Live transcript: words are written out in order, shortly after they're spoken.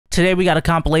Today we got a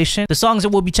compilation. The songs that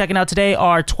we'll be checking out today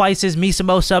are Twice's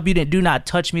MISAMO Sub Unit Do Not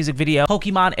Touch music video,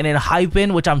 Pokemon and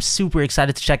ENHYPEN, which I'm super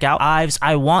excited to check out, IVE's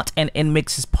I Want, and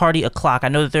NMIXX's Party O'Clock. I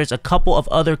know that there's a couple of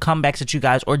other comebacks that you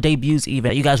guys, or debuts even,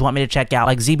 that you guys want me to check out,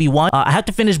 like ZB1. I have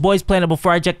to finish Boys Planet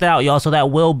before I check that out, y'all, so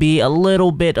that will be a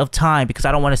little bit of time because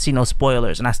I don't want to see no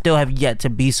spoilers, and I still have yet to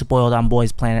be spoiled on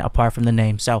Boys Planet apart from the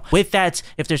name. So with that,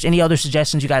 if there's any other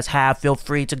suggestions you guys have, feel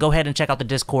free to go ahead and check out the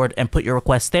Discord and put your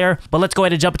requests there. But let's go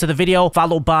ahead and jump into the video,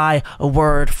 followed by a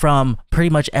word from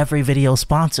pretty much every video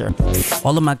sponsor.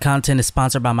 All of my content is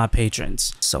sponsored by my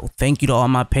patrons, so thank you to all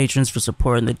my patrons for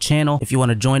supporting the channel. If you want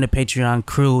to join the Patreon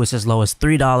crew, it's as low as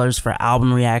 $3 for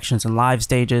album reactions and live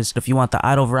stages. If you want the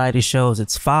idol variety shows,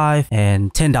 it's $5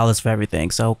 and $10 for everything.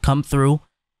 So come through,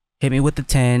 hit me with the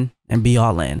 10 and be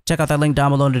all in. Check out that link down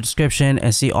below in the description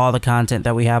and see all the content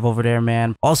that we have over there,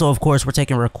 man. Also, of course, we're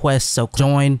taking requests, so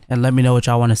join and let me know what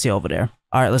y'all want to see over there.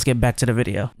 All right, let's get back to the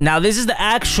video. Now, this is the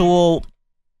actual...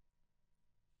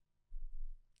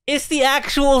 It's the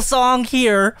actual song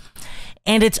here,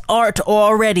 and it's art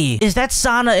already. Is that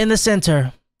Sana in the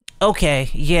center? Okay,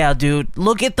 yeah, dude.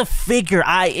 Look at the figure.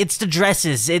 It's the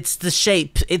dresses. It's the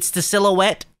shape. It's the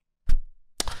silhouette.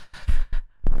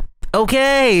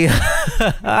 Okay.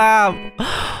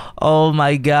 Oh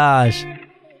my gosh.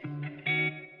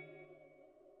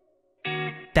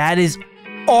 That is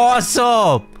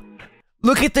awesome.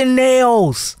 Look at the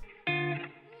nails.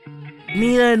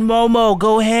 Mina and Momo,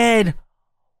 go ahead.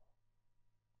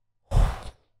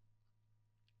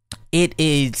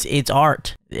 It's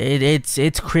art.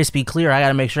 It's crispy clear. I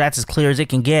gotta make sure that's as clear as it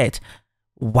can get.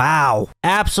 Wow.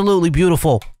 Absolutely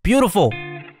beautiful. Beautiful.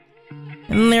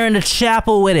 And they're in the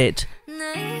chapel with it.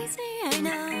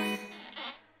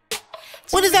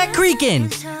 What is that creaking?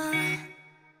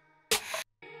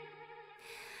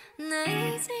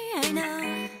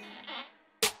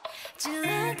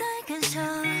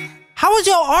 How is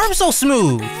your arm so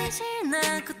smooth?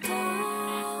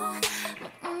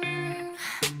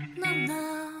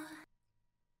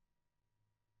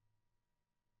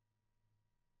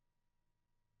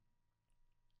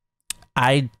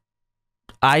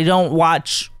 I don't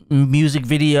watch music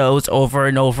videos over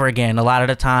and over again. A lot of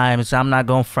the times, I'm not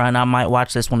going front, I might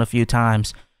watch this one a few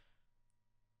times.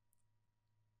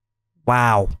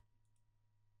 Wow.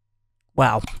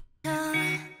 Wow.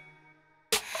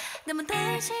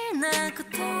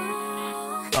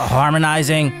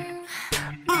 Harmonizing.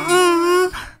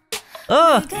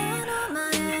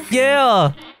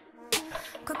 Yeah.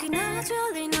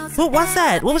 What's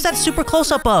that? What was that super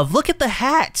close up of? Look at the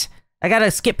hat. I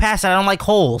gotta skip past that. I don't like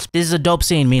holes. This is a dope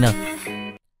scene, Mina.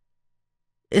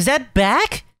 Is that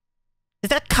back? Is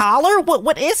that collar?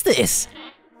 What is this?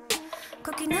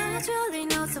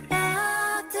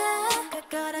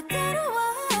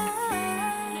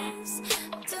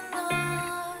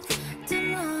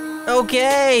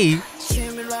 Okay.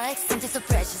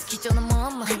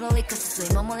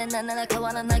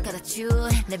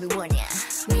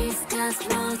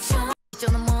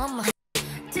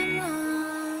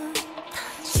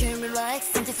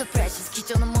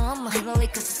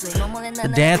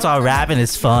 The dance while rapping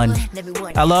is fun.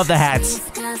 I love the hats.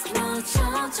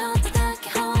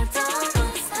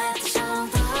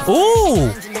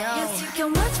 Ooh!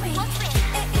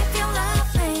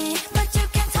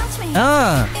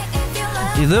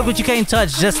 You look but you can't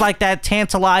touch, just like that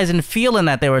tantalizing feeling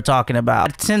that they were talking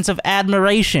about. A sense of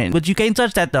admiration, but you can't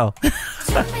touch that though.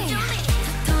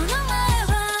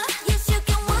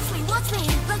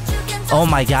 Oh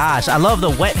my gosh, I love the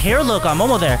wet hair look on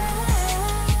Momo there.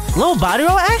 Little body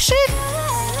roll action?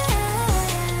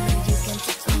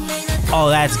 Oh,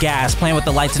 that's gas, playing with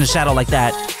the lights in the shadow like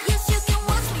that.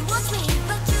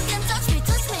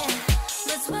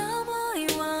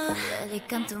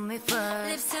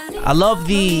 I love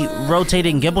the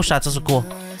rotating gimbal shots, those are cool.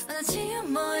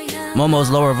 Momo's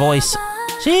lower voice.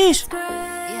 Sheesh.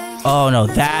 Oh no,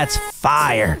 that's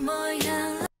fire.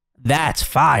 That's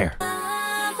fire.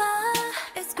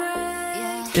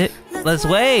 Let's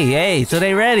wait. Hey, so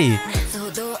they ready.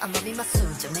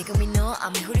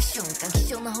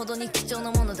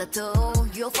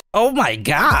 Oh my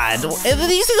god. Did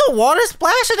you see the water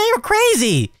splashing? They were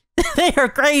crazy. They are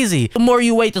crazy. The more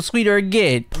you wait, the sweeter it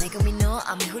gets.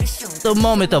 The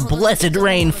moment the blessed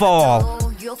rain fall.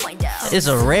 It's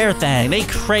a rare thing. They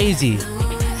crazy.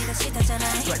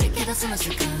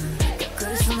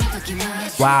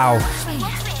 Wow.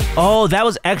 Oh, that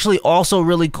was actually also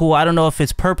really cool. I don't know if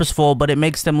it's purposeful, but it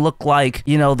makes them look like,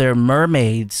 you know, they're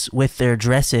mermaids with their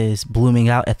dresses blooming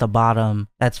out at the bottom.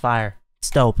 That's fire. It's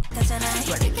dope.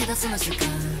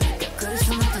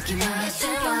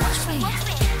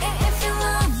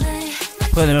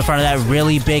 Put them in front of that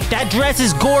really big. That dress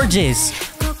is gorgeous.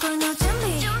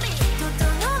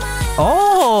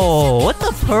 Oh, what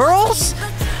the pearls?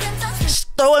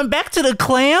 Throwing back to the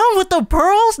clam with the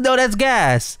pearls? No, that's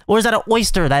gas. Or is that an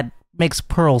oyster that makes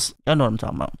pearls? I know what I'm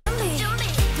talking about.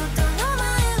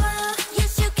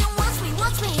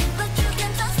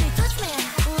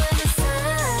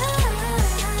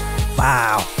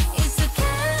 Wow.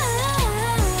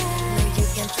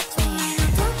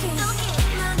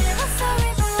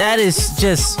 That is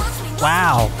just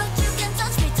wow.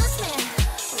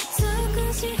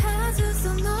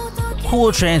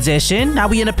 Cool transition. Now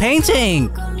we in a painting.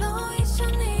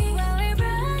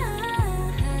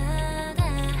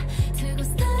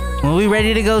 When we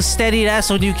ready to go steady, that's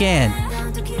when you can.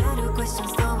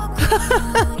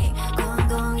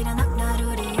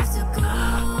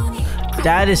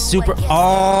 That is super.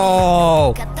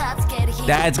 Oh,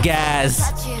 that's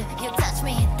gas.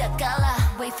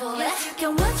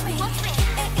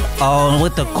 Oh, and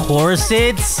with the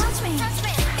corsets.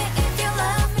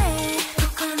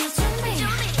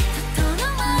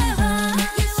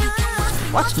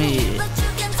 Watch me.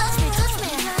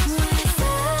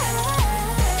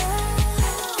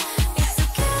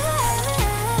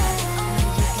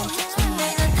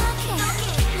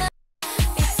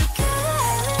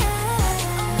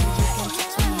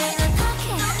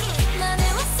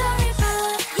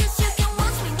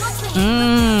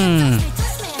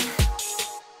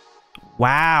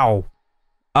 Wow.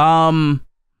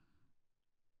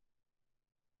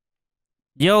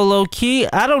 Yo, low key,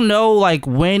 I don't know like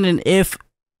when and if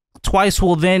Twice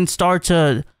will then start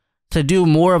to do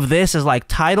more of this as like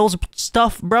titles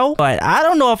stuff, bro. But I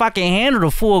don't know if I can handle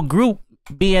the full group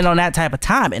being on that type of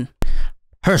timing.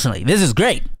 Personally, this is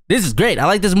great. This is great. I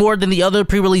like this more than the other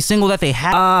pre-release single that they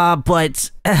had.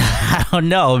 But I don't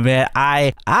know, man.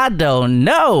 I don't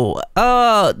know.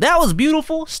 That was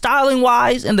beautiful, styling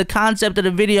wise, and the concept of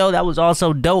the video that was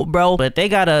also dope, bro. But they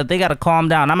gotta calm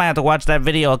down. I might have to watch that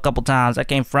video a couple times. That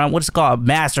came from what's it called,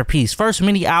 Masterpiece, first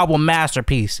mini album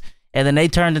Masterpiece, and then they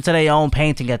turned into their own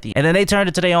painting at the end.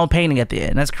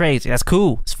 That's crazy. That's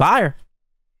cool. It's fire.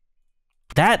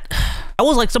 That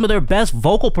was like some of their best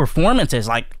vocal performances,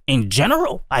 like in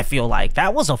general. I feel like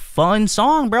that was a fun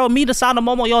song, bro. MISAMO,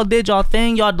 Momo, y'all did y'all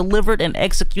thing. Y'all delivered and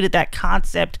executed that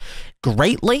concept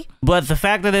greatly. But the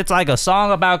fact that it's like a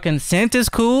song about consent is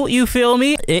cool. You feel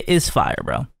me? It is fire,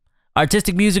 bro.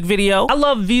 Artistic music video. I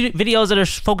love videos that are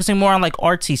focusing more on like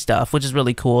artsy stuff, which is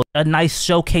really cool. A nice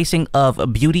showcasing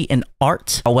of beauty and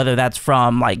art, whether that's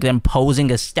from like them posing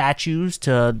as statues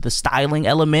to the styling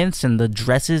elements and the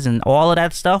dresses and all of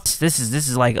that stuff. This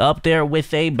is like up there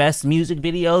with a best music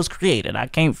videos created I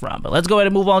came from. But let's go ahead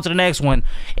and move on to the next one.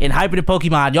 ENHYPEN and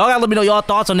Pokemon. Y'all gotta let me know y'all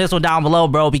thoughts on this one down below,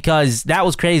 bro, because that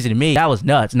was crazy to me. That was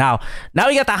nuts. Now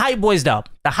we got the Hype Boys though.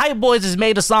 The Hype Boys has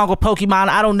made a song with Pokemon.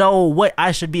 I don't know what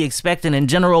I should be expecting in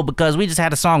general because we just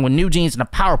had a song with New Jeans and a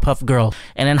Powerpuff Girl.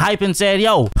 And then ENHYPEN said,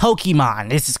 yo, Pokemon,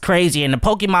 this is crazy. And the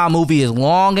Pokemon movie is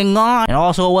long and gone. And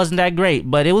also it wasn't that great,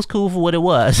 but it was cool for what it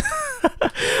was.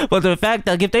 But the fact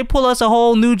that if they pull us a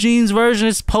whole New Jeans version,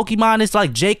 it's Pokemon, it's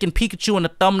like Jake and Pikachu in the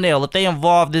thumbnail. If they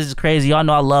involve, this is crazy. Y'all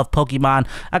know I love Pokemon.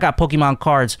 I got Pokemon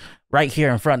cards right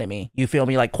here in front of me, you feel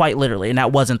me, like quite literally, and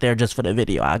that wasn't there just for the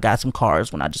video. I got some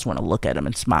cards when I just want to look at them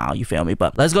and smile, you feel me.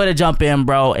 But let's go ahead and jump in,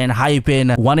 bro, and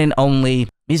ENHYPEN one and only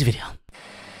music video.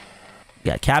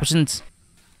 You got captions.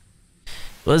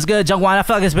 What's good, Jungwon? I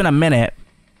feel like it's been a minute.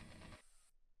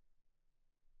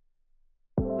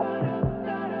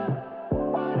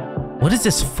 What is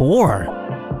this for?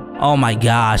 Oh my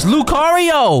gosh.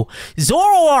 Lucario!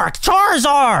 Zoroark!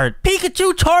 Charizard!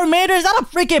 Pikachu! Charmander! Is that a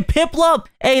freaking Piplup?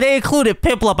 Hey, they included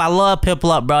Piplup. I love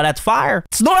Piplup, bro. That's fire.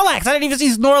 Snorlax! I didn't even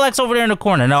see Snorlax over there in the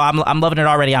corner. No, I'm loving it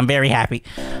already. I'm very happy.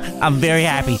 I'm very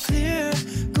happy.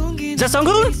 Is that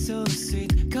Sunghoon?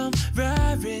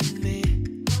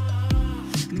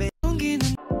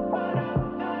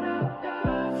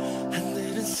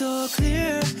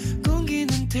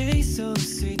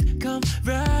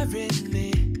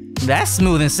 That's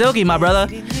smooth and silky, my brother.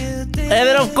 And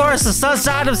then, of course, the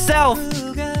sunshine himself.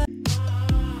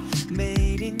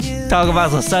 Talk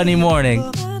about a sunny morning.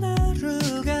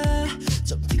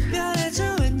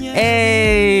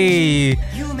 Hey.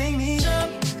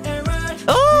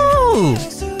 Ooh.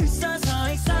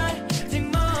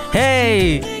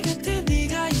 Hey.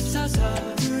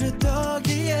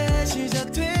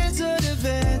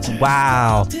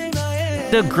 Wow.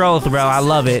 The growth, bro. I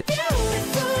love it.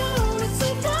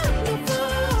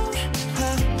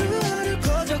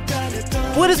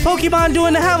 What is Pokemon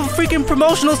doing to have a freaking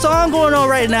promotional song going on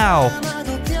right now?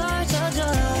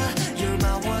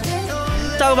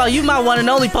 talking about you my one and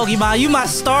only Pokemon. You my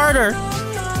starter.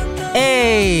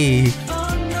 Hey.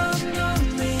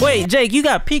 Wait, Jake, you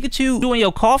got Pikachu doing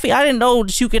your coffee? I didn't know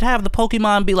that you could have the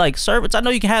Pokemon be like servants. I know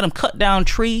you can have them cut down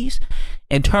trees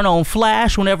and turn on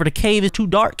flash whenever the cave is too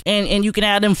dark. And you can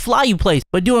have them fly you places.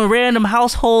 But doing random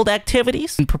household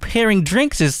activities and preparing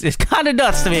drinks is kind of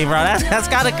nuts to me, bro. That's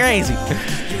kind of crazy.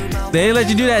 They ain't let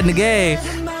you do that in the game.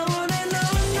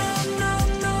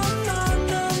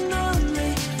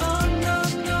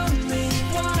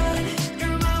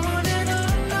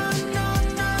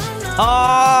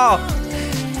 Oh!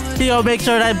 Yo, make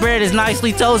sure that bread is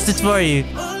nicely toasted for you.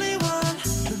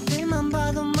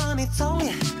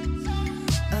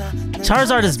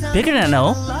 Charizard is bigger than I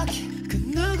know.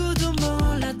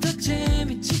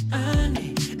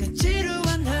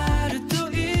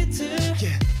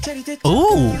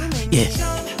 Ooh, yes.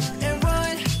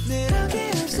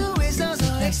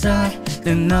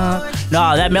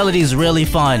 No, that melody is really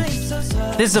fun.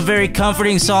 This is a very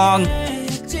comforting song.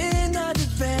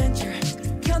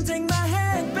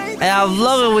 And I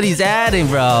love it when he's adding,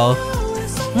 bro.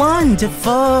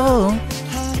 Wonderful.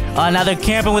 Oh, now they're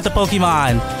camping with the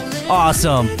Pokemon.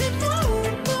 Awesome.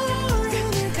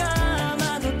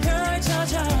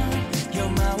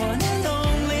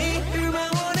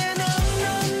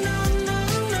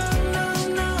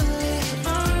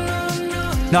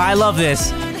 No, I love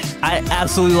this. I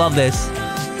absolutely love this.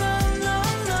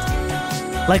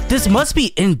 Like, this must be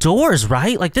indoors,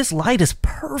 right? Like, this light is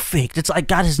perfect. It's like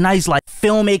got this nice, like,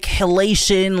 filmic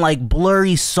halation, like,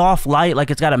 blurry, soft light.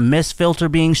 Like, it's got a mist filter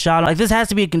being shot. Like, this has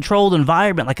to be a controlled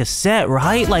environment, like a set,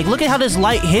 right? Like, look at how this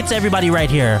light hits everybody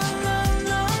right here.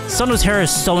 Sunwoo's hair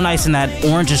is so nice in that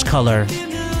orangish color.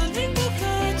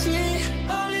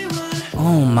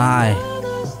 Oh, my.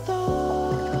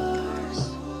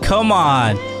 Come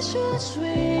on.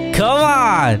 Come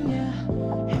on.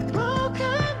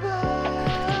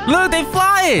 Look, they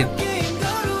flying!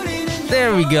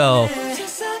 There we go.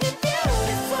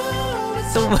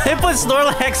 So they put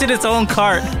Snorlax in its own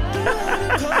cart.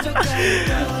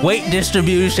 Weight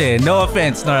distribution. No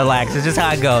offense, Snorlax. It's just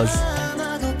how it goes.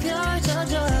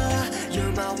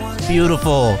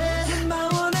 Beautiful.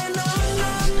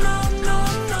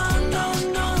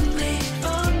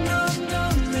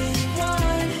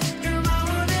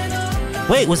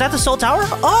 Wait, was that the Soul Tower?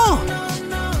 Oh!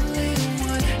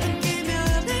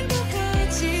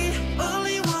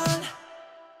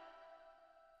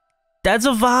 That's a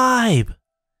vibe.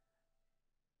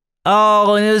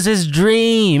 Oh, and it was his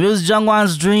dream. It was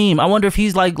Jungwon's dream. I wonder if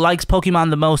he's like likes Pokemon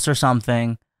the most or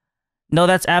something. No,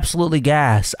 that's absolutely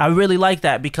gas. I really like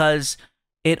that because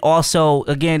it also,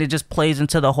 again, it just plays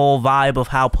into the whole vibe of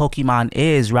how Pokemon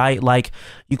is, right? Like,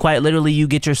 you quite literally, you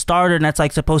get your starter and that's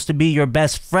like supposed to be your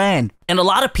best friend. And a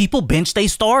lot of people bench their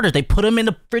starters. They put them in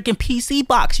the freaking PC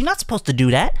box. You're not supposed to do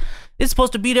that. It's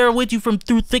supposed to be there with you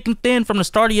through thick and thin from the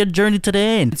start of your journey to the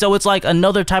end. So it's like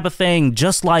another type of thing,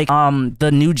 just like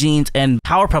the New Jeans and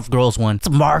Powerpuff Girls one. It's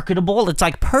marketable. It's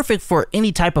like perfect for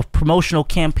any type of promotional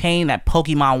campaign that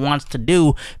Pokemon wants to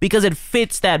do because it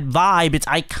fits that vibe. It's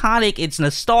iconic. It's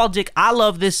nostalgic. I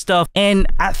love this stuff. And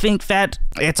I think that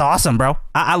it's awesome, bro.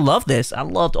 I love this. I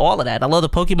loved all of that. I love the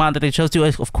Pokemon that they chose to.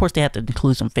 Of course, they have to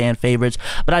include some fan favorites,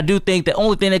 but I do think the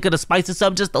only thing that could have spiced this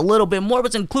up just a little bit more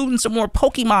was including some more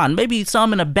Pokemon. Maybe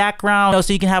some in the background, you know,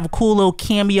 so you can have cool little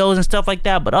cameos and stuff like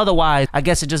that. But otherwise, I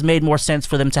guess it just made more sense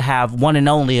for them to have one and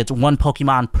only. It's one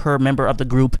Pokemon per member of the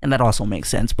group, and that also makes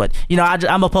sense. But you know,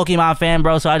 I'm a Pokemon fan,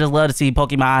 bro, so I just love to see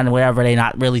Pokemon wherever they're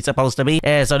not really supposed to be.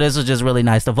 And so this was just really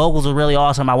nice. The vocals were really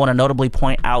awesome. I want to notably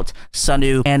point out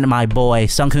Sunwoo and my boy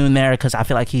Sunghoon there because I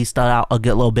feel like he stood out a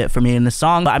good little bit for me in the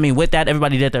song. But I mean, with that,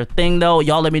 everybody did their thing though.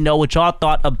 Y'all let me know what y'all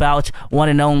thought about One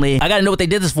and Only. I gotta know what they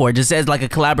did this for. It just says like a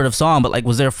collaborative song, but like,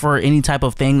 was there for any type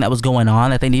of thing that was going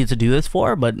on that they needed to do this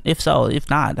for? But if so, if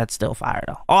not, that's still fire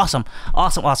though. Awesome,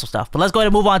 awesome, awesome stuff. But let's go ahead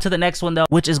and move on to the next one though,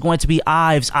 which is going to be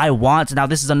IVE's I Want. Now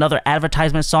this is another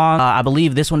advertisement song. I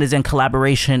believe this one is in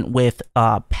collaboration with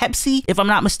Pepsi, if I'm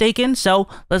not mistaken. So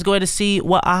let's go ahead and see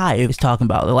what IVE is talking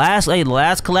about. The last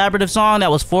collaborative song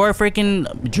that was for a freaking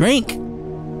drink.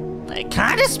 It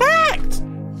kind of smacked.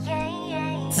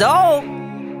 So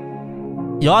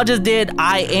y'all just did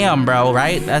I Am, bro,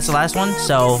 right? That's the last one,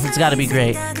 so it's gotta be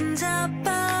great.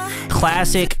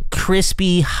 Classic,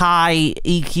 crispy, high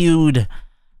EQ'd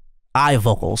IVE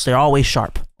vocals. They're always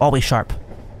sharp. Always sharp.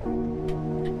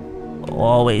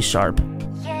 Always sharp.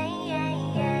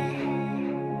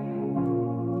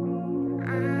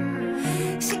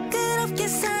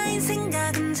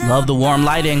 Love the warm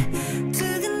lighting.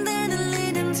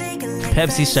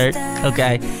 Pepsi shirt,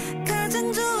 okay.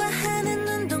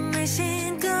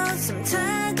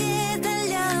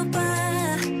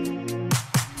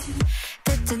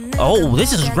 Oh,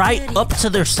 this is right up to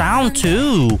their sound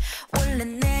too.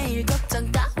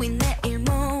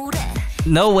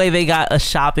 No way they got a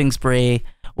shopping spree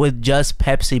with just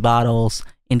Pepsi bottles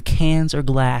in cans or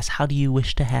glass. How do you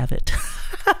wish to have it?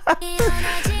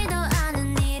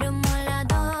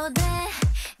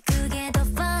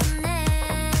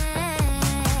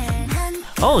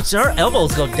 Oh, so her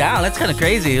elbows go down. That's kind of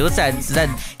crazy. What's that? Is that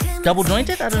double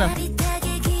jointed? I don't know.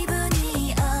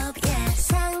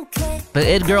 The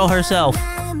it girl herself.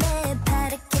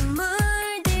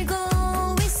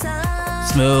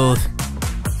 Smooth.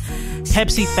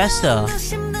 Pepsi Festa.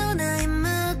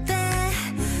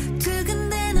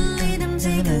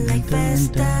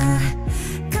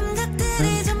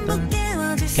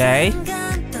 Okay.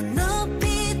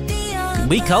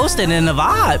 We coasting in the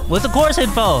vibe. What's the chorus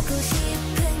info?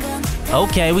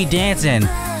 Okay, we dancing.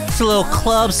 It's a little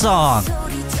club song.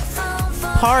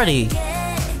 Party.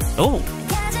 Oh.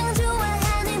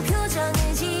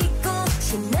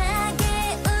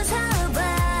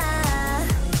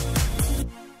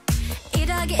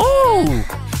 Ooh.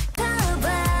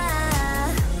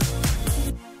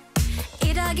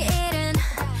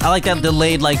 I like that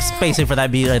delayed like spacing for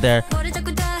that beat right there.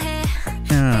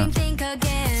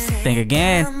 Think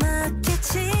again.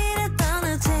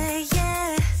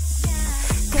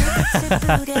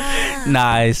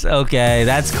 Nice. Okay,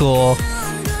 that's cool.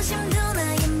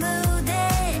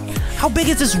 How big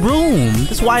is this room?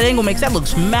 This wide angle makes that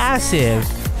looks massive.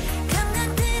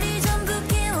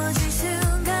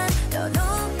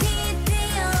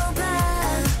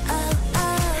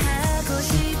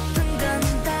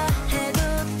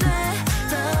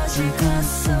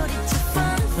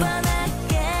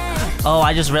 Oh,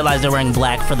 I just realized they're wearing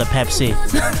black for the Pepsi.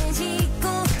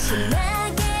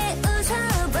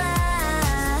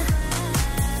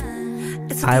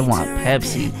 I want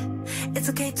Pepsi. It's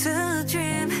okay to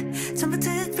dream.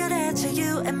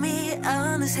 You and me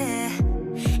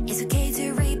It's okay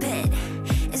to repeat.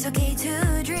 It's okay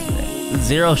to dream.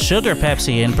 Zero sugar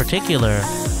Pepsi in particular.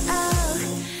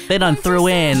 They done threw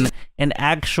in an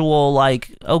actual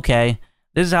like, okay,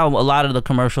 this is how a lot of the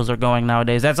commercials are going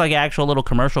nowadays. That's like an actual little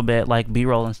commercial bit, like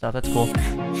B-roll and stuff. That's cool.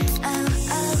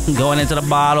 Going into the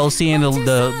bottle, seeing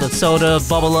the soda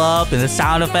bubble up and the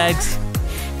sound effects.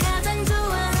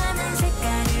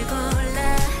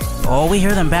 Oh, we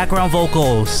hear them background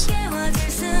vocals.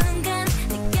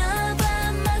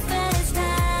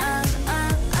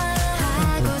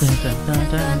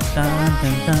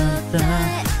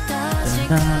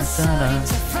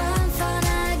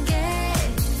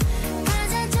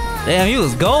 Damn, he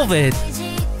was golden.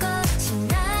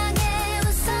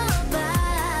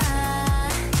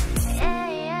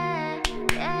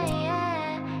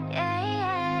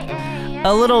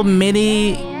 A little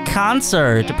mini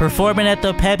concert performing at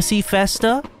the Pepsi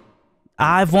Festa.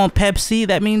 I want Pepsi.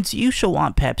 That means you should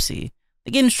want Pepsi.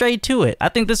 They're getting straight to it. I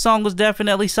think this song was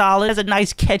definitely solid. It has a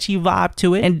nice catchy vibe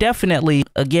to it. And definitely,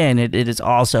 again, it is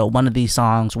also one of these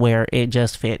songs where it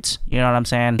just fits. You know what I'm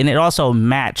saying? And it also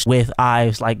matched with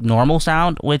IVE's like normal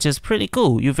sound, which is pretty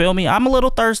cool. You feel me? I'm a little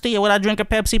thirsty. Would I drink a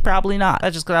Pepsi? Probably not.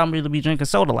 That's just because I don't really be drinking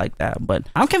soda like that. But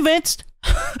I'm convinced.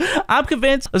 I'm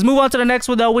convinced. Let's move on to the next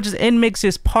one though, which is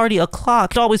NMIXX's Party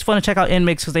O'Clock. It's always fun to check out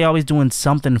NMIXX because they always doing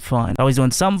something fun. Always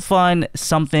doing some fun,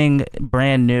 something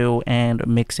brand new, and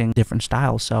mixing different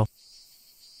styles. So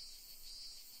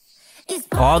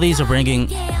all these are bringing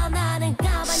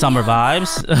summer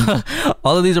vibes.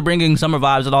 All of these are bringing summer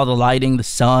vibes with all the lighting, the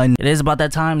sun. It is about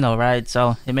that time though, right?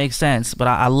 So it makes sense. But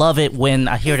I love it when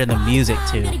I hear it in the music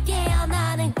too.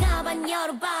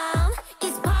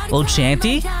 Little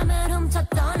chanty.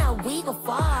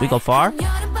 We go far.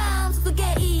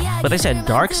 But they said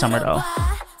dark summer though.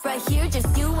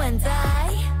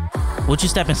 Would you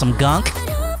step in some gunk?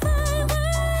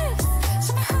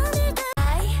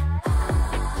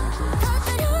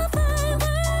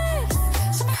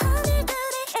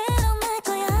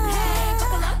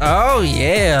 Oh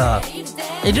yeah.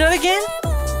 Did you do that again?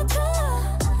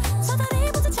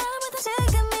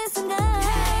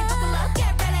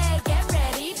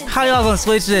 How y'all gonna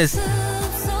switch this?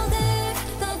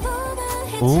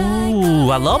 Ooh,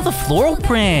 I love the floral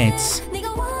prints.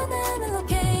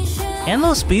 And a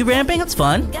little speed ramping, it's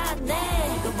fun.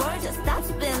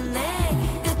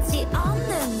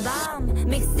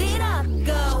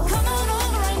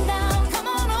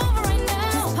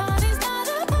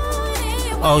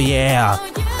 Oh yeah.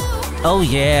 Oh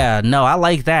yeah. No, I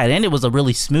like that. And it was a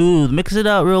really smooth. Mix it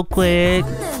up real quick.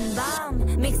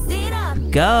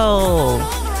 Go.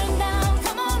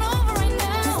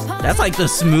 That's like the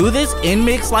smoothest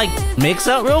NMIXX like mix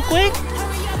up real quick.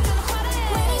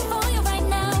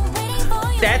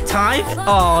 That time?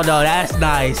 Oh no, that's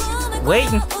nice.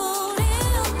 Waiting.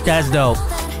 That's dope.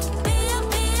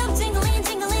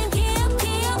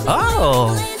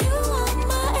 Oh.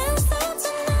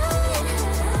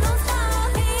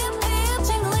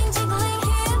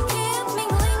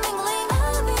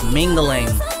 Mingling.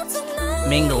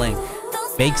 Mingling.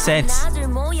 Makes sense.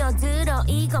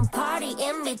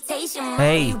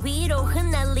 Hey.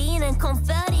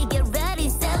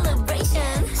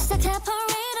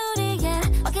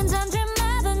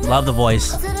 Love the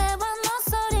voice.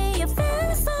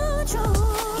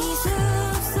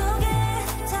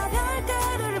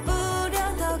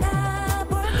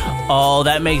 Oh,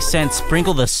 that makes sense.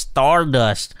 Sprinkle the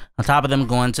stardust on top of them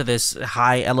going to this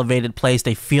high elevated place.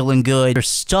 They feeling good. They're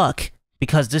stuck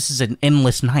because this is an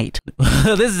endless night.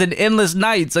 This is an endless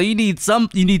night. So you need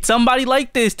somebody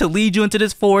like this to lead you into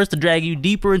this forest, to drag you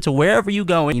deeper into wherever you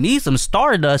going. You need some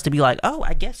stardust to be like, oh,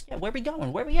 I guess, yeah, where we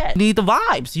going? Where we at? You need the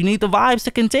vibes. You need the vibes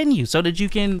to continue so that you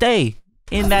can stay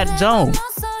in that zone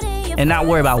and not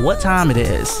worry about what time it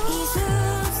is.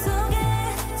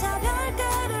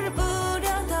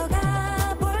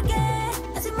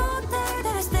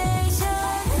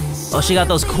 Oh, she got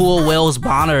those cool Wells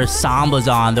Bonner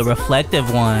sambas on, the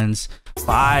reflective ones.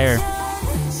 Fire.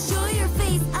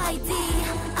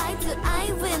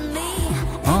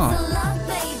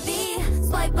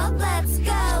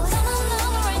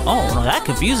 Oh, no, that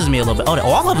confuses me a little bit. Oh,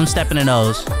 all of them stepping in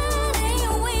those.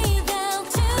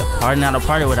 Party not a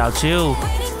party without you.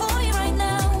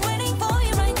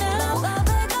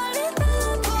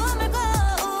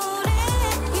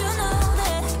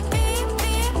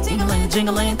 Jingling,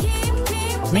 jingling.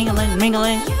 Mingling,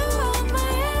 mingling.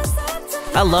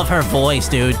 I love her voice,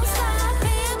 dude.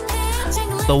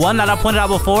 The one that I pointed out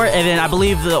before, and then I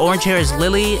believe the orange hair is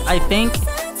Lily, I think.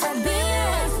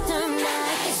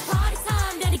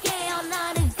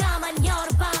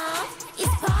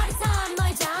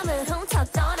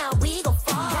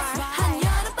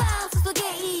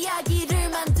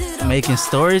 Making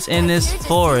stories in this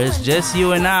forest, just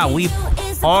you and I, we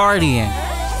partying.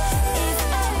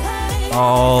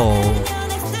 Oh.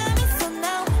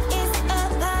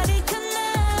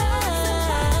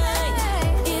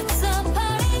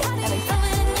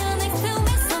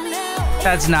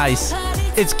 That's nice.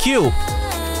 It's cute.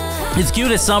 It's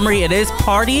cute, it's summery, it is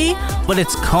party, but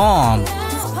it's calm.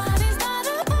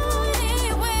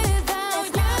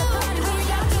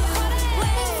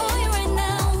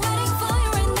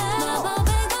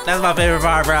 That's my favorite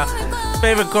part, bro.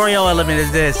 Favorite choreo element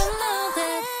is this.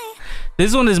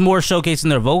 This one is more showcasing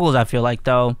their vocals, I feel like,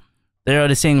 though. They're able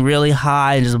to sing really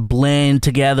high and just blend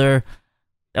together.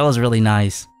 That was really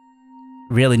nice.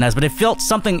 Really nice, but it felt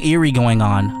something eerie going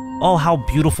on. Oh, how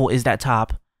beautiful is that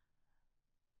top?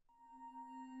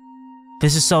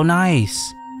 This is so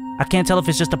nice. I can't tell if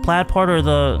it's just the plaid part or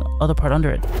the other part under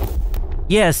it.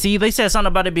 Yeah, see, they said something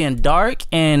about it being dark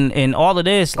and all of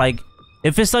this, like,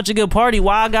 if it's such a good party,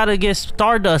 why I gotta get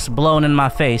stardust blown in my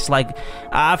face? Like,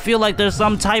 I feel like there's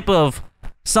some type of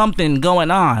something going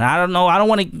on. I don't know. I don't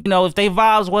want to, you know, if they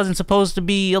vibes wasn't supposed to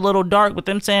be a little dark, but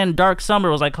them saying dark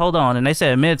summer was like, hold on. And they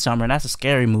said midsummer, and that's a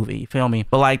scary movie. You feel me?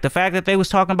 But like the fact that they was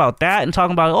talking about that and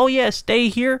talking about, oh yeah, stay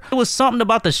here. It was something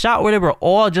about the shot where they were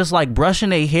all just like brushing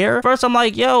their hair. First, I'm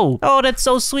like, yo, oh, that's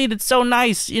so sweet. It's so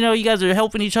nice. You know, you guys are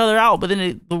helping each other out. But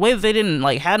then the way that they didn't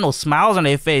like had no smiles on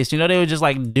their face, you know, they were just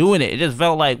like doing it. It just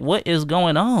felt like, what is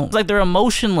going on? It's like they're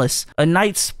emotionless. A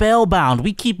night spellbound.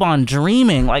 We keep on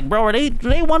dreaming. Like, bro, do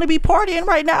they want to be partying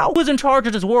right now? Who's in charge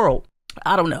of this world?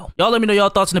 I don't know. Y'all let me know y'all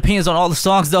thoughts and opinions on all the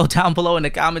songs though down below in the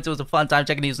comments. It was a fun time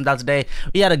checking these ones out today.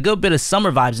 We had a good bit of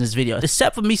summer vibes in this video,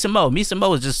 except for MISAMO.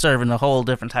 MISAMO is just serving a whole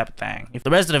different type of thing. If the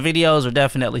rest of the videos are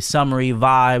definitely summery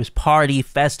vibes, party,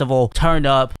 festival, turn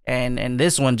up, and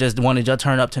this one just wanted your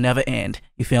turn up to never end.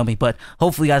 You feel me? But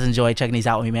hopefully you guys enjoyed checking these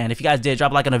out with me, man. If you guys did,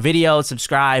 drop a like on the video,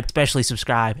 subscribe, especially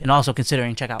subscribe, and also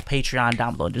considering check out Patreon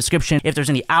down below in the description. If there's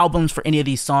any albums for any of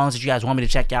these songs that you guys want me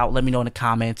to check out, let me know in the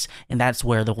comments, and that's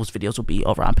where those videos will be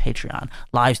over on Patreon.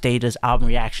 Live stages, album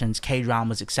reactions,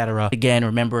 K-dramas, etc. Again,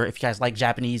 remember, if you guys like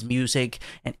Japanese music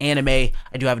and anime,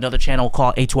 I do have another channel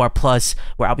called A2R Plus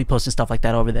where I'll be posting stuff like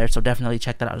that over there, so definitely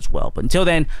check that out as well. But until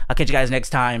then, I'll catch you guys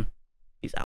next time.